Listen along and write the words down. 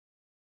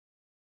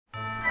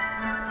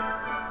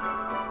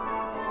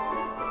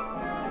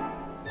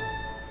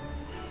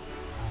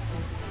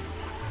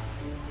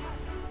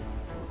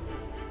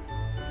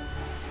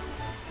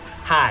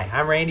Hi,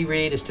 I'm Randy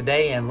Reed. It's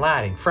Today in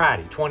Lighting,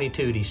 Friday,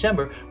 22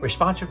 December. We're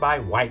sponsored by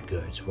White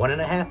Goods,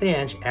 1.5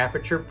 inch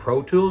aperture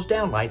Pro Tools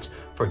downlights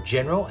for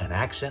general and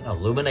accent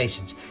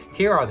illuminations.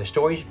 Here are the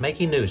stories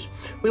making news.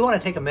 We want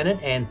to take a minute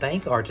and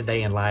thank our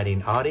Today in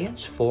Lighting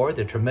audience for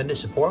the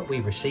tremendous support we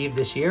received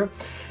this year.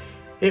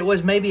 It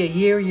was maybe a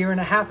year and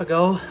a half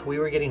ago, we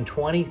were getting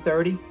 20,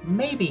 30,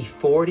 maybe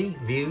 40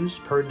 views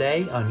per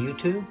day on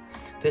YouTube.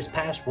 This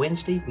past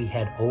Wednesday, we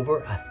had over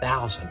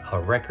 1,000, a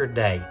record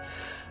day.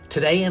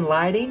 Today in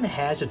Lighting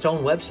has its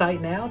own website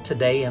now,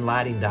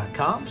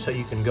 todayinlighting.com, so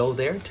you can go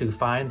there to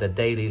find the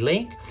daily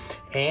link.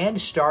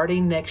 And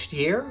starting next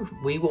year,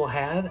 we will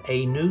have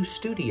a new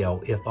studio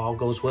if all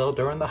goes well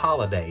during the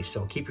holidays.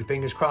 So keep your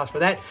fingers crossed for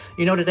that.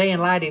 You know, Today in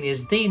Lighting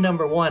is the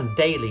 #1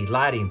 daily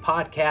lighting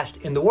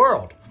podcast in the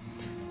world.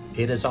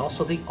 It is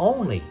also the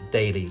only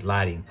daily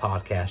lighting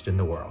podcast in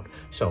the world.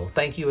 So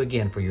thank you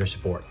again for your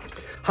support.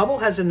 Hummel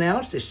has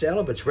announced the sale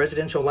of its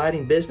residential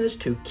lighting business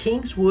to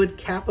Kingswood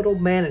Capital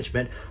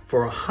Management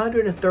for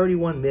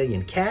 $131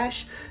 million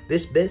cash.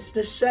 This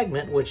business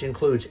segment, which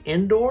includes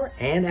indoor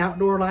and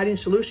outdoor lighting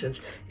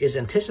solutions, is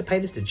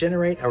anticipated to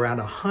generate around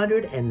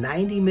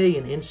 $190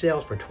 million in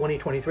sales for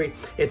 2023.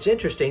 It's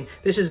interesting,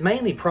 this is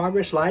mainly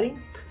Progress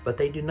Lighting, but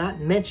they do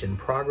not mention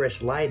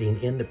Progress Lighting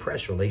in the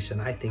press release,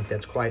 and I think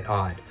that's quite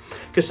odd.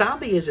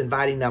 Kasambi is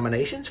inviting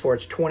nominations for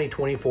its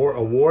 2024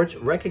 awards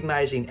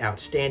recognizing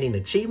outstanding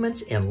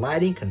achievements in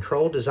lighting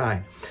control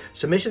design.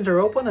 Submissions are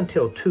open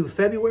until 2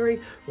 February.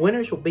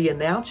 Winners will be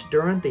announced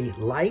during the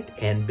Light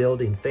and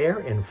Building Fair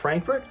in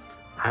Frankfurt.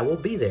 I will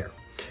be there.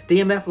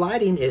 DMF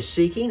Lighting is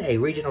seeking a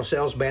regional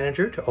sales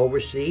manager to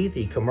oversee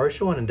the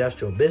commercial and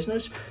industrial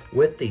business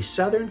with the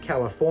Southern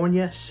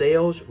California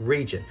sales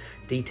region.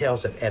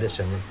 Details of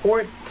Edison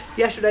report.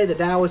 Yesterday, the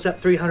Dow was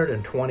up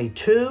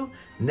 322.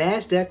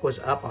 NASDAQ was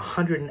up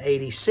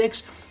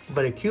 186,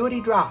 but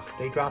Acuity dropped.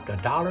 They dropped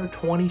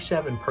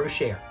 $1.27 per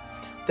share.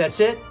 That's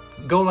it.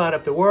 Go light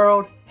up the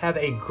world. Have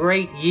a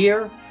great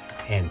year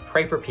and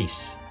pray for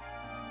peace.